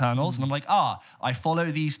 unlike Eternals. And I'm like, I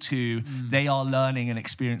follow these two. They are learning and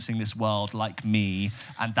experiencing this world like me,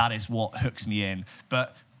 and that is what hooks me in.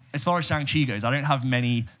 But as far as Shang-Chi goes, I don't have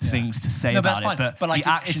many things to say about it. But like the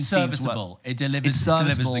action it's scenes serviceable. It delivers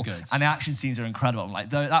the goods. And the action scenes are incredible. I'm like,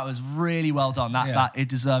 that was really well done. That it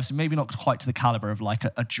deserves, maybe not quite to the caliber of like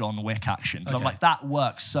a John Wick action, but I'm like, that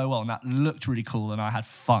works so well, and that looked really cool, and I had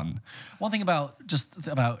fun. One thing about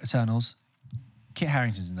Eternals, Kit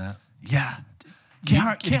Harington's in that. Yeah. In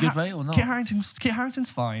a good way or not? Kit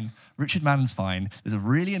Harington's fine. Richard Madden's fine. There's a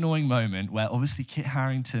really annoying moment where obviously Kit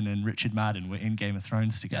Harington and Richard Madden were in Game of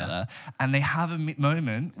Thrones together, and they have a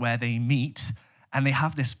moment where they meet and they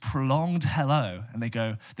have this prolonged hello, and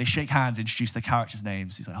they shake hands, introduce their characters'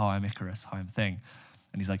 names. He's like, "Hi, I'm Icarus. Hi, I'm Thing."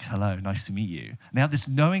 And he's like, "Hello, nice to meet you." And they have this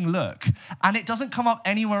knowing look, and it doesn't come up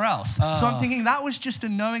anywhere else. So I'm thinking that was just a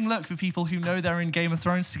knowing look for people who know they're in Game of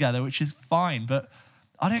Thrones together, which is fine, but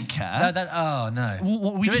I don't care. No.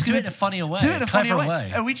 Do it in a funnier way. Do it in a funnier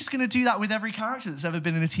way. Are we just going to do that with every character that's ever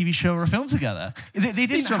been in a TV show or a film together? They didn't.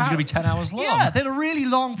 These films are going to be 10 hours long. Yeah, they're really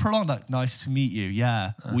long, prolonged. Like, nice to meet you.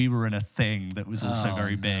 Yeah, we were in a thing that was also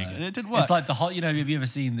very big, and it didn't work. It's like have you ever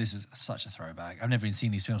seen this? Is such a throwback. I've never even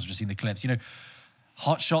seen these films. I've just seen the clips.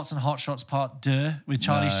 Hot Shots and Hot Shots Part 2 with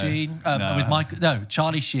Charlie No, Sheen. no.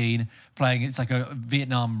 Charlie Sheen playing, it's like a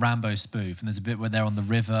Vietnam Rambo spoof. And there's a bit where they're on the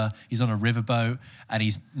river. He's on a riverboat and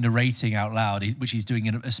he's narrating out loud, which he's doing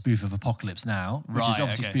in a spoof of Apocalypse Now, which is Right,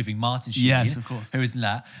 obviously okay. spoofing Martin Sheen. Yes, of course. Who is in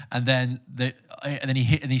that. And then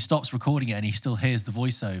he stops recording it and he still hears the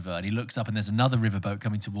voiceover and he looks up and there's another riverboat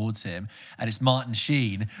coming towards him and it's Martin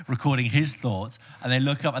Sheen recording his thoughts, and they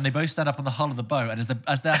look up and they both stand up on the hull of the boat, and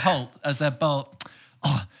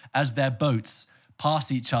as their boats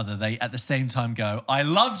pass each other, they at the same time go, "I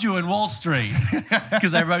loved you in Wall Street,"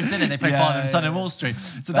 because they both did it. They play father and son in Wall Street.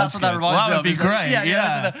 So that's what that good. reminds That me would of. be It's like, great,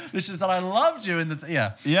 yeah. It's just that I loved you in the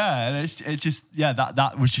yeah. Yeah, and it just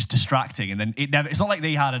that was just distracting, and then it's not like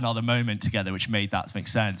they had another moment together which made that make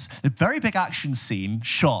sense. The very big action scene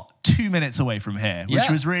shot 2 minutes away from here, which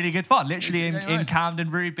Yeah. was really good fun. Literally Yeah, in right.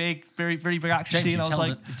 Camden, very big action James, scene. you I was tell,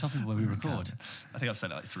 like, you tell people where we record. I think I've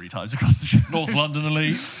said it like 3 times across the show. North London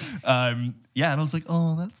elite. Yeah, and I was like,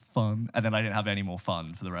 oh, that's fun. And then I didn't have any more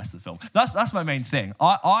fun for the rest of the film. That's my main thing.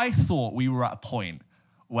 I thought we were at a point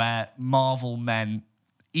where Marvel meant,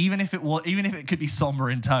 even if it could be somber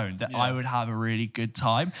in tone, that I would have a really good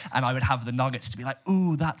time and I would have the nuggets to be like,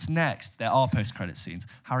 ooh, that's next. There are post-credit scenes.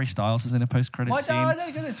 Harry Styles is in a post-credit scene. Why don't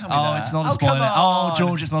you tell me Oh, that? it's not a come spoiler. Oh, on.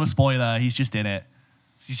 George, it's not a spoiler. He's just in it.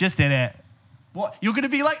 He's just in it. What? You're going to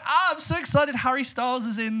be like, I'm so excited Harry Styles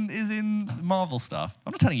is in Marvel stuff.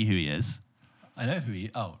 I'm not telling you who he is. I know who he.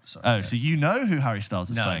 Oh, sorry. Oh, so you know who Harry Styles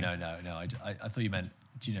is no. playing? I thought you meant.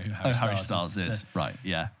 Do you know who Oh, Harry Harry Styles Styles is. So- Right,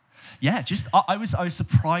 yeah. Yeah, just, I was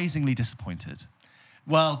surprisingly disappointed.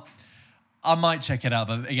 well, I might check it out,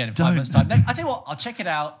 but again, in 5 Don't. months' time. I tell you what, I'll check it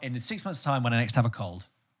out in 6 months' time when I next have a cold.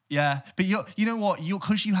 Yeah, but you know what?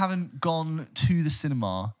 Because you haven't gone to the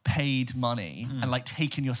cinema, paid money, and like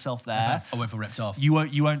taken yourself there, I won't feel ripped off. you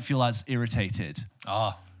won't feel as irritated.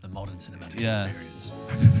 The modern cinematic Yeah. experience.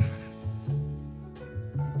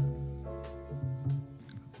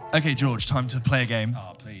 Okay, George, time to play a game.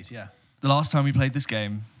 Oh, please, yeah. The last time we played this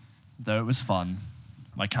game, though it was fun,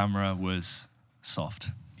 my camera was soft.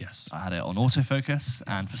 Yes. I had it on autofocus,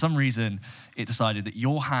 and for some reason, it decided that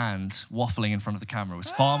your hand waffling in front of the camera was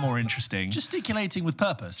far more interesting. Gesticulating with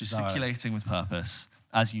purpose. is our- Gesticulating with purpose,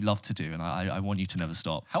 as you love to do, and I want you to never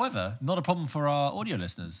stop. However, not a problem for our audio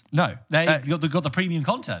listeners. No. They got the premium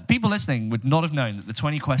content. People listening would not have known that the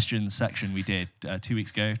 20 questions section we did 2 weeks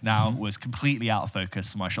ago now was completely out of focus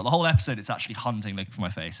for my shot. The whole episode, it's actually hunting looking for my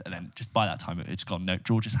face, and then just by that time, it's gone, no,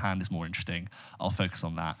 George's hand is more interesting. I'll focus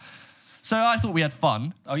on that. So I thought we had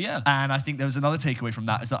fun. Oh, yeah. And I think there was another takeaway from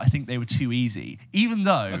that is that I think they were too easy. Even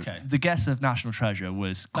though Okay. the guess of National Treasure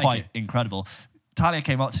was Thank quite you. incredible. Talia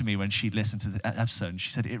came up to me when she'd listened to the episode and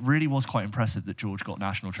she said, it really was quite impressive that George got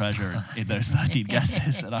National Treasure in those 13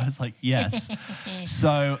 guesses. And I was like, yes.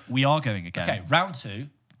 So we are going again. Okay, round 2.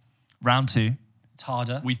 Round 2. It's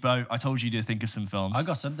harder. I told you to think of some films. I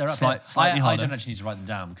got some. They're up Slightly here. I harder. don't actually need to write them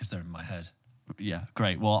down because they're in my head. Yeah,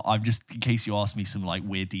 great. Well, I'm just, in case you ask me some like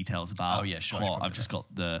weird details about Oh, yeah, sure, plot, probably I've just got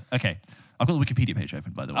okay. I've got the Wikipedia page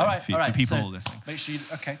open, by the way, All right, for, all right. for people so listening. Make sure you,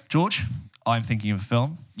 okay. George, I'm thinking of a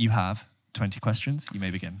film. You have 20 questions. You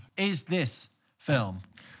may begin. Is this film,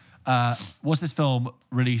 was this film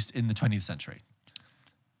released in the 20th century?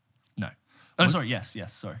 No. Oh, sorry. Yes,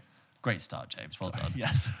 sorry. Great start, James. Well done.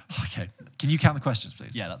 Yes. Okay. Can you count the questions,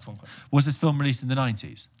 please? Yeah, that's one question. Was this film released in the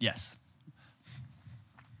 90s? Yes.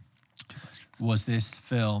 Was this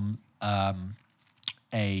film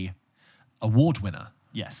a award winner?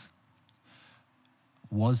 Yes.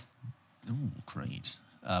 Was great.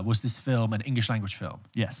 Was this film an English language film?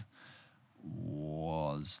 Yes.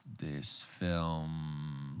 Was this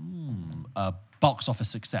film a box office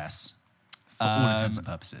success for all intents and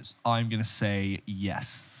purposes? I'm going to say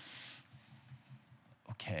yes.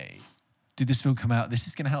 Okay. Did this film come out? This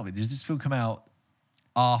is going to help me. Did this film come out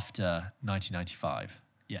after 1995?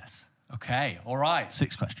 Yes. Okay. All right.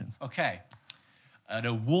 6 questions. Okay. An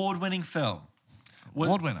award-winning film.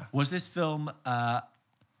 Award winner. Was this film? So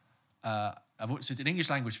it's an English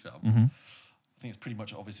language film. Mm-hmm. I think it's pretty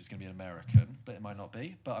much obvious it's going to be an American, but it might not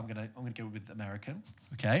be. But I'm gonna go with American.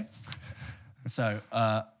 Okay. So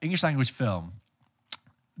English language film,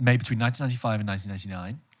 made between 1995 and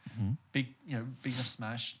 1999. Mm-hmm. Big enough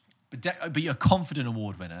smash. But you're a confident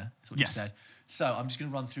award winner. Is what Yes. you said. So I'm just going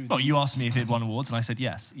to run through. Well, you asked me if it won awards, and I said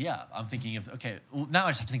yes. Yeah, I'm thinking of well, now I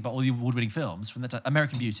just have to think about all the award-winning films from that time.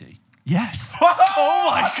 American Beauty. Yes. Oh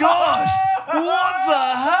my God! What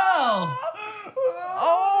the hell?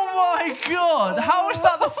 Oh my God! How is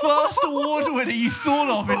that the first award winner you thought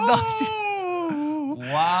of in 90?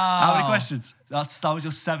 Wow. How many questions? That was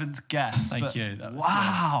your 7th guess. Thank but- you. That was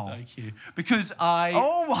Wow. good. Thank you. Because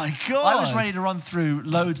Oh my god. I was ready to run through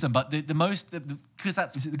loads of them, but the most because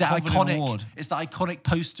that's the Covered in iconic. award? It's the iconic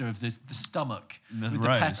poster of the stomach The with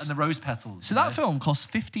rose. and the rose petals. So you that know? film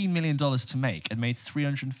cost $15 million to make and made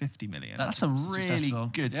 $350 million. That's a really successful.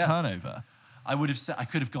 good Yeah. turnover. I would have said I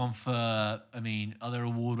could have gone for. I mean, other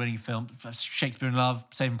award-winning films: Shakespeare in Love,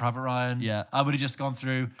 Saving Private Ryan. Yeah. I would have just gone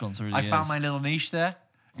through. the I found years. my little niche there.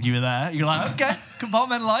 You were there. You're like, okay,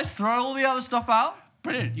 compartmentalize, throw all the other stuff out.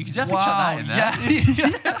 Brilliant. You can definitely chuck that in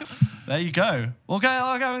there. Yeah. There you go.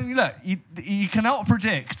 Okay, look, you cannot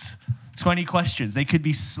predict 20 questions. They could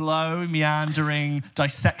be slow, meandering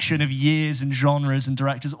dissection of years and genres and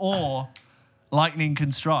directors, or lightning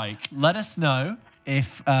can strike. Let us know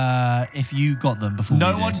if you got them before.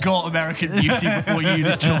 No we one did. got American Beauty before you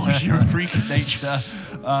did, George. You're a freak of nature.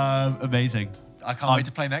 Amazing. I can't wait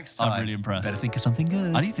to play next time. I'm really impressed. Better think of something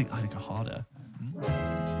good. I think go harder.